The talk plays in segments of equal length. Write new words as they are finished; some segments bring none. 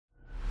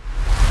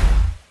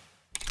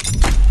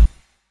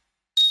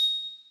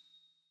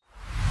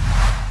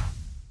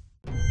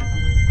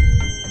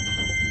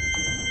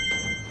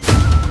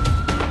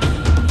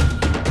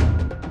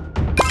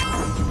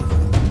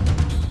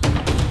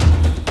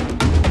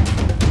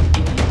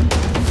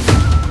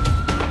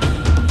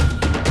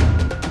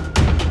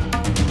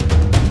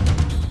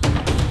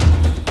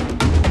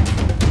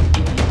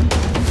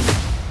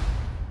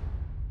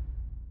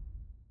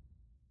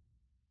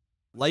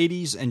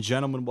Ladies and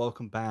gentlemen,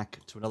 welcome back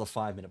to another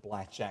 5-minute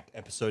Blackjack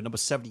episode number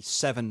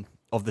 77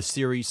 of the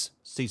series,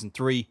 Season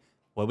 3,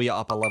 where we are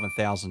up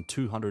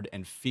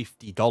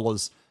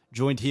 $11,250.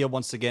 Joined here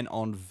once again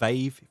on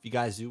Vave. If you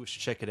guys do wish to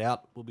check it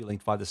out, will be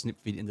linked via the snip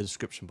feed in the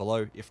description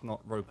below. If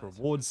not, Rope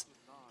Rewards.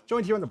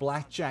 Joined here on the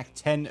Blackjack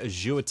 10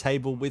 Azure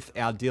table with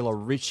our dealer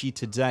Ritchie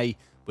today,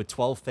 with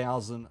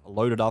 12,000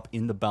 loaded up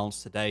in the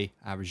balance today.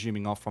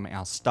 Resuming off from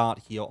our start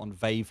here on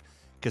Vave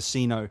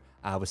Casino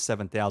with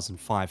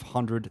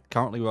 7,500.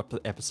 Currently, we're up to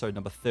episode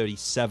number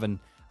 37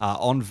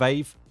 on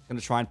Vave. Going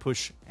to try and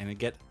push and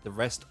get the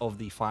rest of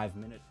the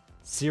 5-minute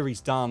series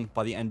done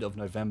by the end of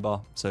November.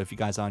 So if you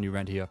guys are new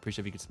around here, I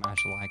appreciate if you could smash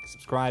a like,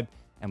 subscribe.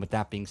 And with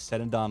that being said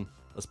and done,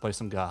 let's play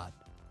some God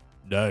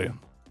Damn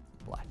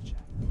Blackjack.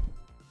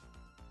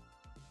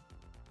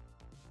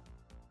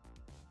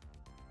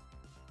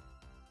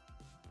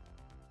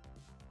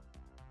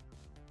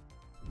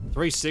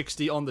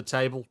 $360 on the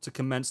table to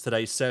commence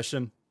today's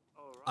session.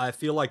 I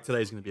feel like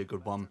today's going to be a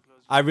good one.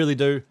 I really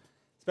do.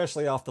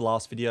 Especially after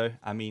last video.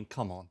 I mean,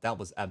 come on. That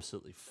was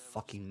absolutely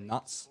fucking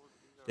nuts.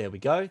 There we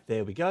go.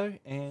 There we go.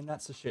 And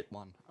that's a shit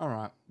one.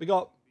 Alright. We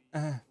got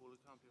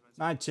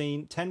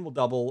 19. 10 will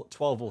double.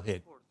 12 will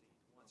hit.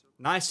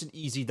 Nice and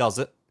easy does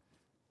it.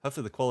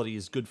 Hopefully the quality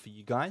is good for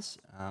you guys.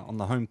 On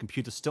the home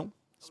computer still.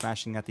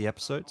 Smashing at the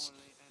episodes.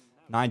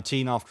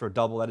 19 after a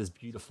double. That is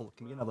beautiful.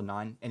 Can we get another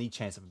 9? Any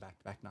chance of a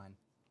back-to-back 9?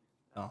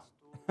 Oh.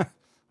 Would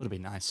have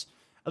been nice.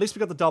 At least we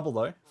got the double,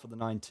 though, for the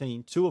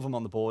 19. 2 of them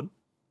on the board.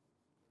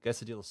 Guess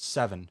the deal is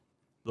 7.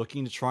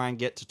 Looking to try and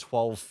get to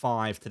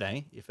 12-5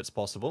 today, if it's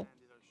possible.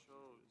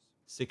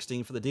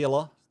 16 for the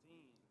dealer.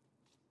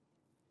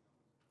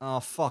 Oh,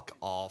 fuck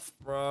off,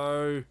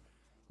 bro.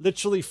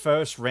 Literally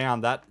first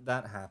round, that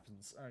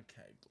happens.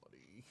 Okay,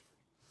 buddy.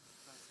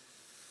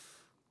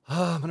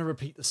 I'm going to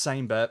repeat the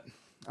same bet.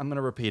 I'm going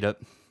to repeat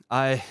it.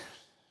 I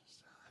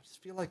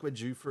just feel like we're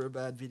due for a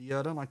bad video.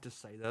 I don't like to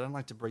say that. I don't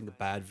like to bring the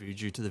bad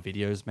voodoo to the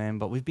videos, man.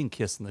 But we've been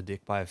kissing the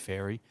dick by a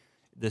fairy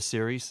this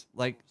series.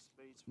 Like,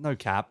 no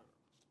cap.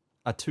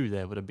 A 2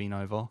 there would have been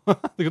over.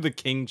 Look at the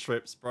king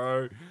trips,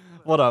 bro.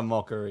 What a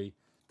mockery.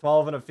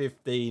 12 and a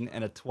 15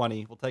 and a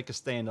 20. We'll take a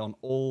stand on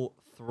all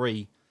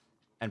 3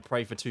 and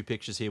pray for 2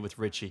 pictures here with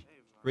Ritchie.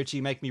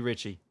 Ritchie, make me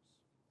Ritchie.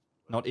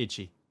 Not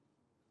itchy.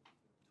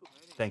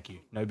 Thank you.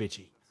 No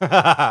bitchy.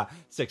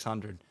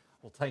 600.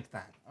 We'll take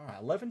that. All right.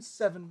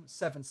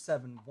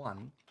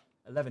 11-7-7-7-1.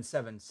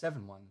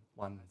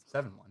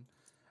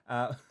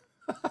 11-7-7-1-1-7-1.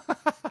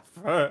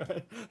 Bro,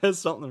 there's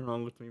something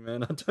wrong with me,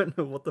 man. I don't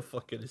know what the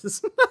fuck it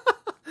is.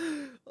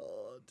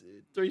 Oh,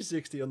 dude.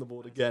 360 on the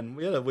board again.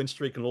 We had a win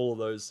streak on all of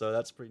those, so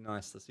that's pretty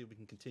nice. Let's see if we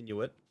can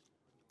continue it.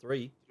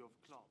 3.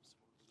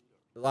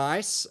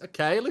 Nice.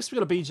 Okay, at least we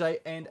got a BJ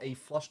and a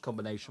flush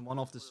combination. One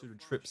off the suited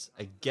trips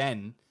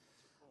again.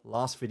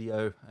 Last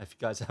video, if you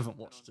guys haven't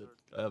watched it,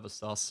 go over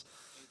sus.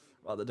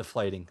 Rather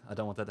deflating. I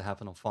don't want that to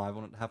happen on 5. I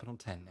want it to happen on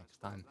 10 next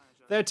time.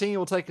 13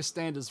 will take a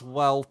stand as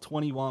well.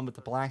 21 with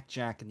the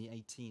blackjack and the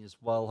 18 as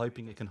well.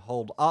 Hoping it can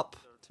hold up.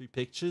 2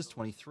 pictures.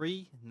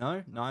 23.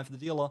 No. 9 for the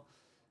dealer.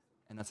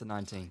 And that's a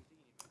 19.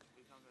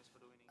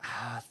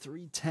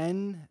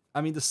 310. I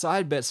mean, the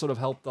side bet sort of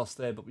helped us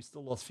there, but we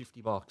still lost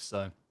 $50.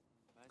 So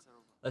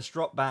let's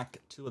drop back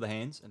 2 of the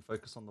hands and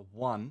focus on the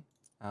 1.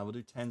 We'll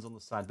do 10s on the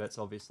side bets,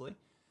 obviously.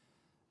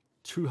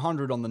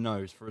 200 on the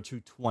nose for a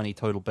 220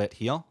 total bet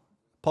here.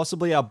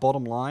 Possibly our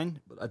bottom line,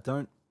 but I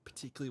don't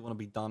particularly want to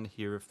be done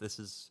here if this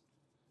is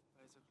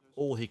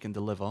all he can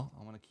deliver.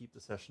 I want to keep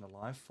the session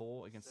alive.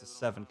 4 against a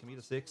 7. Can we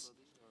get a 6?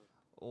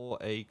 Or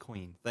a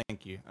queen.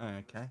 Thank you.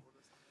 Okay.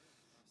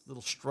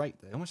 Little straight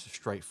there. Almost a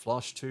straight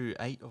flush too.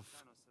 8 of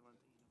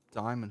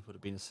diamond would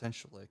have been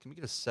essential there. Can we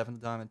get a 7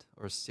 of diamond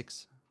or a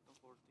 6?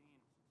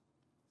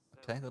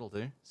 Okay, that'll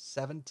do.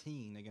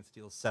 17 against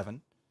dealer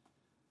 7.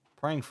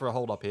 Praying for a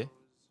hold up here.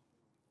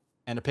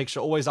 And a picture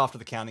always after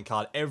the counting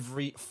card.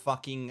 Every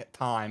fucking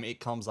time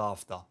it comes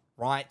after.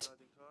 Right?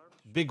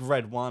 Big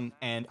red one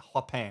and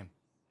hopam.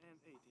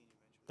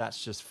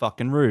 That's just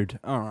fucking rude.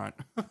 Alright.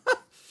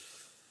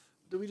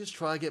 Do we just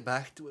try to get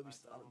back to where we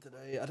started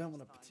today? I don't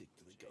want to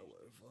particularly go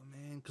over,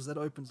 man. Because that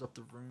opens up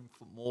the room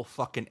for more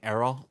fucking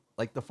error.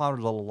 Like the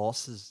 $500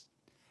 loss is...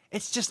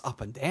 It's just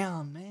up and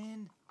down,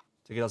 man.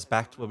 To get us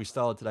back to where we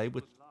started today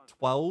with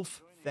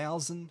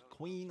 12,000.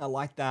 Queen, I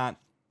like that.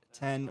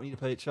 10, we need a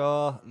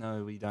picture.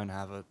 No, we don't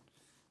have it.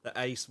 The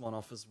ace one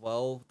off as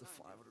well. The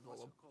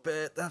 $500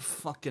 bet. That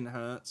fucking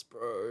hurts,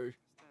 bro.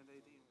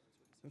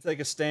 Let's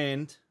take a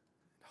stand.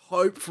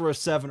 Hope for a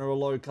 7 or a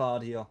low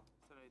card here.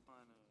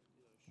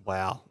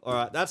 Wow.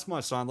 Alright, that's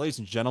my sign, ladies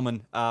and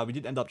gentlemen. We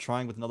did end up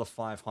trying with another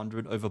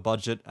 500 over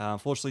budget.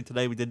 Unfortunately,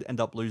 today we did end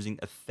up losing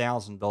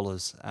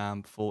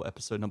 $1,000 for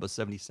episode number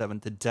 77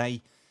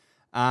 today.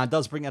 It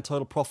does bring our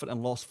total profit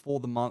and loss for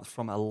the month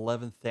from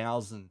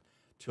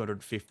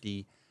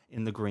 11,250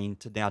 in the green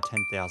to now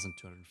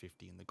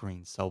 10,250 in the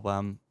green. So,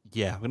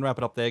 yeah, we're going to wrap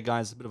it up there,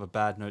 guys. A bit of a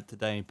bad note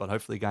today, but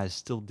hopefully you guys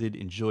still did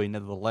enjoy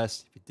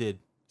nevertheless. If you did,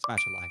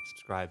 smash a like,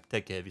 subscribe,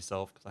 take care of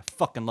yourself, because I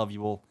fucking love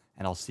you all,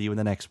 and I'll see you in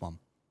the next one.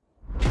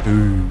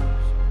 Peace.